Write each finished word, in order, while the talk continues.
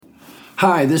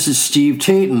Hi, this is Steve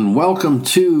Tayton. Welcome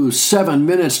to 7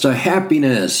 Minutes to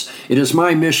Happiness. It is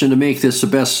my mission to make this the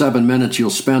best 7 minutes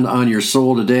you'll spend on your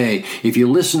soul today. If you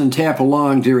listen and tap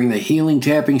along during the healing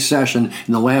tapping session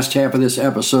in the last half of this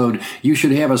episode, you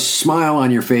should have a smile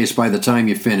on your face by the time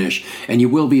you finish, and you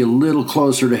will be a little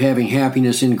closer to having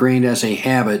happiness ingrained as a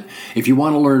habit. If you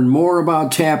want to learn more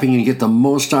about tapping and get the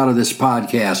most out of this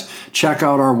podcast, check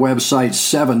out our website,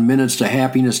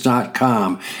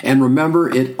 7minutstohappiness.com. And remember,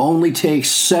 it only takes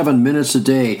 7 minutes a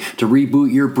day to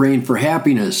reboot your brain for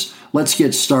happiness. Let's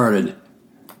get started.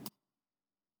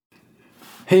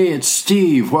 Hey, it's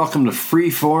Steve. Welcome to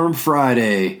Freeform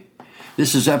Friday.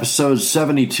 This is episode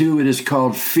 72. It is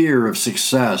called Fear of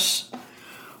Success.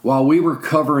 While we were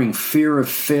covering fear of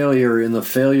failure in the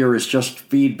Failure is Just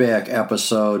Feedback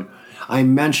episode, I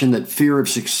mentioned that fear of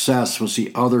success was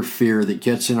the other fear that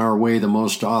gets in our way the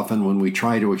most often when we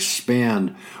try to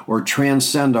expand or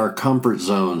transcend our comfort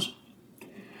zones.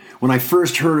 When I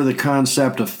first heard of the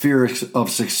concept of fear of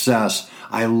success,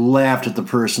 I laughed at the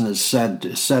person that said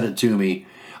it to me.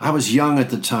 I was young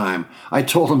at the time. I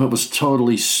told him it was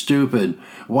totally stupid.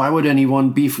 Why would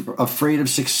anyone be afraid of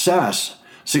success?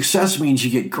 Success means you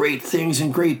get great things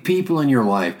and great people in your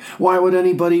life. Why would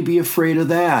anybody be afraid of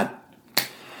that?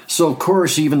 So, of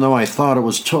course, even though I thought it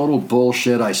was total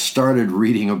bullshit, I started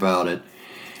reading about it.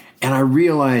 And I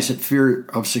realized that fear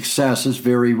of success is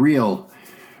very real.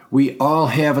 We all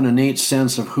have an innate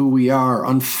sense of who we are.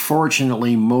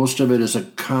 Unfortunately, most of it is a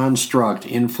construct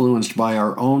influenced by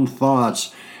our own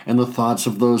thoughts and the thoughts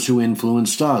of those who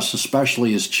influenced us,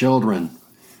 especially as children.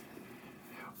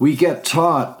 We get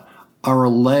taught our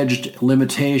alleged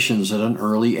limitations at an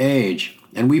early age,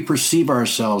 and we perceive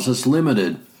ourselves as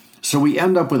limited. So we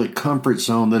end up with a comfort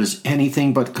zone that is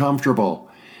anything but comfortable.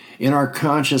 In our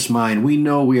conscious mind, we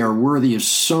know we are worthy of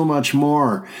so much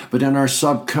more, but in our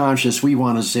subconscious, we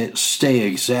want to stay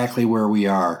exactly where we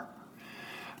are.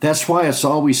 That's why it's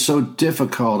always so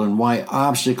difficult and why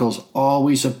obstacles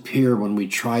always appear when we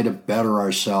try to better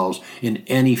ourselves in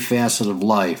any facet of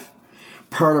life.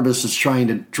 Part of us is trying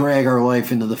to drag our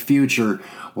life into the future,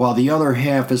 while the other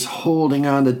half is holding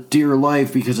on to dear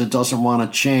life because it doesn't want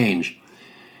to change.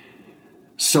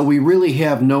 So we really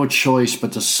have no choice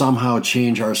but to somehow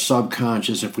change our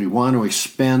subconscious if we want to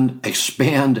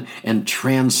expand and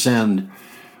transcend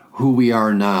who we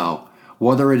are now.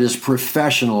 Whether it is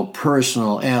professional,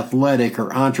 personal, athletic, or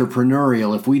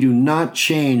entrepreneurial, if we do not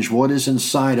change what is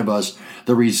inside of us,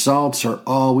 the results are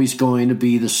always going to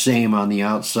be the same on the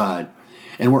outside.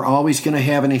 And we're always going to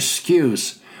have an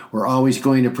excuse. We're always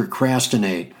going to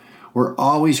procrastinate. We're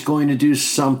always going to do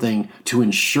something to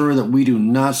ensure that we do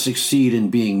not succeed in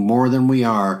being more than we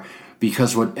are,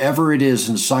 because whatever it is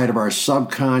inside of our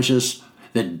subconscious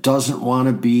that doesn't want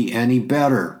to be any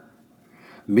better,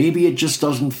 maybe it just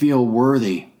doesn't feel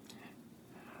worthy.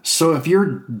 So if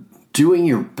you're doing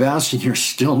your best and you're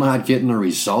still not getting the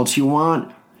results you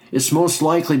want, it's most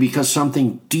likely because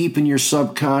something deep in your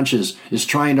subconscious is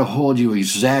trying to hold you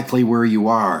exactly where you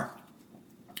are.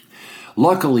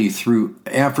 Luckily, through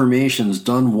affirmations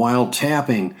done while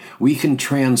tapping, we can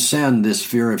transcend this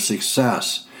fear of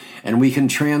success. And we can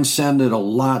transcend it a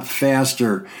lot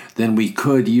faster than we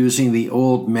could using the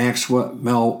old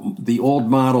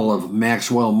model of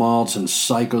Maxwell Maltz and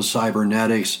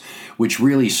psychocybernetics, which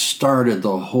really started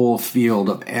the whole field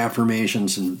of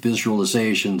affirmations and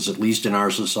visualizations, at least in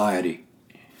our society.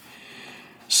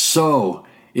 So,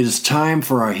 it is time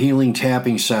for our healing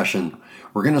tapping session.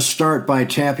 We're going to start by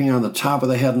tapping on the top of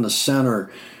the head in the center.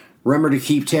 Remember to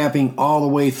keep tapping all the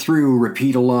way through.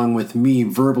 Repeat along with me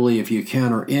verbally if you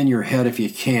can, or in your head if you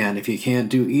can. If you can't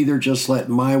do either, just let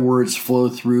my words flow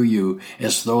through you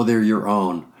as though they're your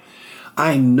own.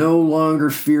 I no longer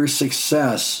fear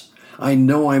success. I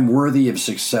know I'm worthy of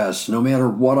success. No matter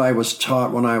what I was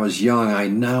taught when I was young, I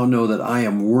now know that I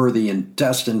am worthy and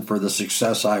destined for the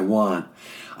success I want.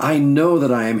 I know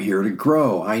that I am here to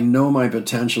grow. I know my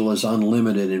potential is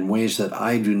unlimited in ways that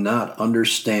I do not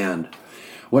understand.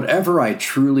 Whatever I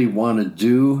truly want to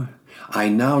do, I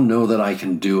now know that I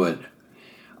can do it.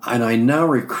 And I now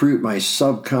recruit my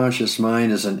subconscious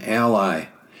mind as an ally.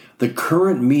 The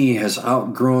current me has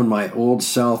outgrown my old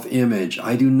self-image.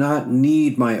 I do not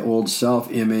need my old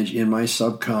self-image in my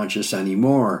subconscious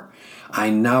anymore.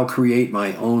 I now create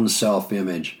my own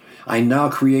self-image. I now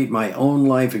create my own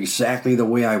life exactly the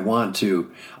way I want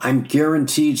to. I'm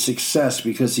guaranteed success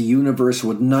because the universe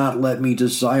would not let me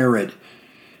desire it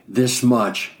this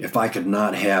much if I could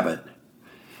not have it.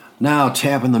 Now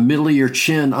tap in the middle of your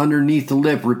chin underneath the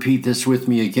lip. Repeat this with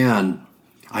me again.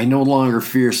 I no longer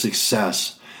fear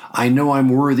success. I know I'm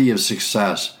worthy of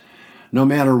success. No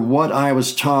matter what I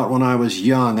was taught when I was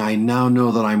young, I now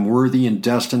know that I'm worthy and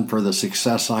destined for the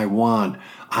success I want.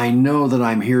 I know that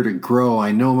I'm here to grow.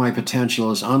 I know my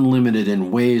potential is unlimited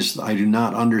in ways I do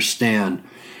not understand.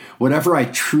 Whatever I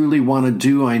truly want to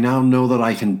do, I now know that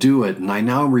I can do it, and I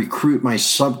now recruit my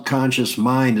subconscious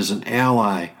mind as an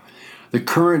ally. The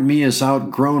current me has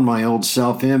outgrown my old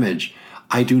self-image.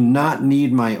 I do not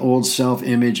need my old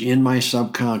self-image in my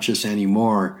subconscious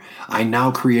anymore. I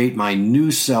now create my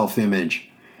new self-image.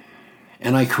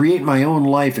 And I create my own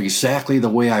life exactly the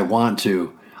way I want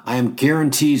to. I am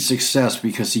guaranteed success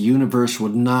because the universe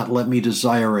would not let me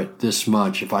desire it this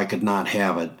much if I could not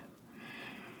have it.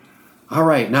 All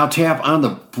right, now tap on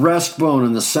the breastbone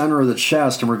in the center of the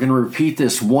chest, and we're going to repeat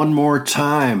this one more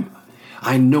time.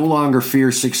 I no longer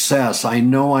fear success. I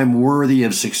know I'm worthy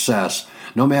of success.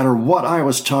 No matter what I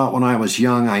was taught when I was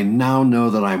young, I now know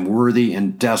that I'm worthy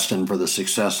and destined for the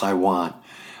success I want.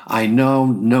 I now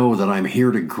know that I'm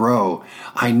here to grow.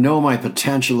 I know my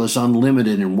potential is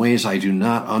unlimited in ways I do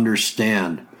not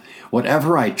understand.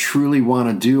 Whatever I truly want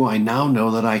to do, I now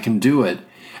know that I can do it.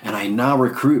 And I now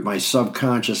recruit my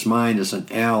subconscious mind as an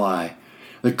ally.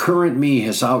 The current me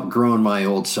has outgrown my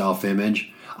old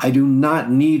self-image. I do not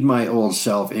need my old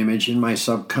self-image in my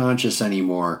subconscious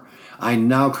anymore. I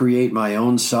now create my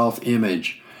own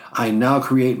self-image. I now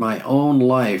create my own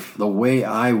life the way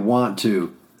I want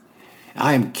to.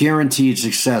 I am guaranteed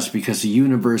success because the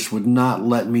universe would not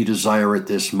let me desire it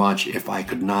this much if I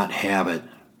could not have it.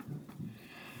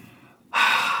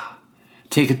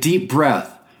 Take a deep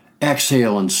breath,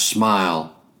 exhale, and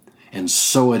smile. And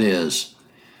so it is.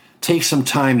 Take some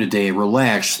time today,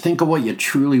 relax, think of what you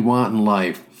truly want in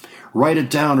life. Write it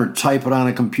down or type it on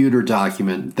a computer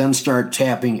document. Then start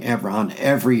tapping on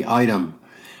every item.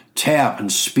 Tap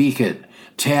and speak it.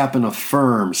 Tap and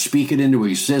affirm. Speak it into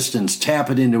existence. Tap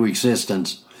it into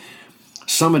existence.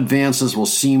 Some advances will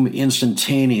seem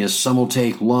instantaneous. Some will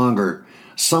take longer.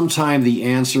 Sometime the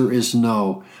answer is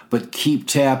no, but keep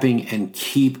tapping and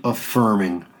keep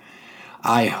affirming.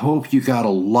 I hope you got a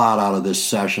lot out of this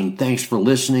session. Thanks for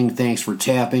listening. Thanks for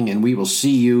tapping, and we will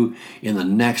see you in the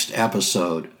next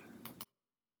episode.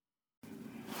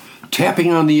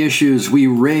 Tapping on the issues we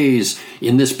raise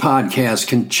in this podcast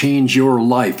can change your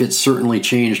life. It certainly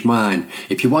changed mine.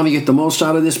 If you want to get the most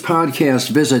out of this podcast,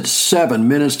 visit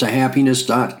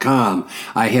 7minutesToHappiness.com.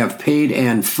 I have paid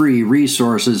and free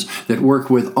resources that work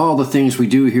with all the things we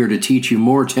do here to teach you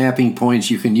more tapping points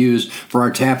you can use for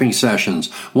our tapping sessions.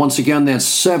 Once again, that's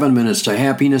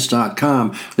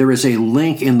 7minutesToHappiness.com. There is a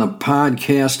link in the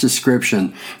podcast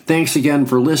description. Thanks again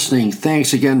for listening.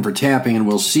 Thanks again for tapping, and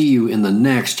we'll see you in the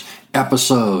next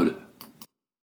episode.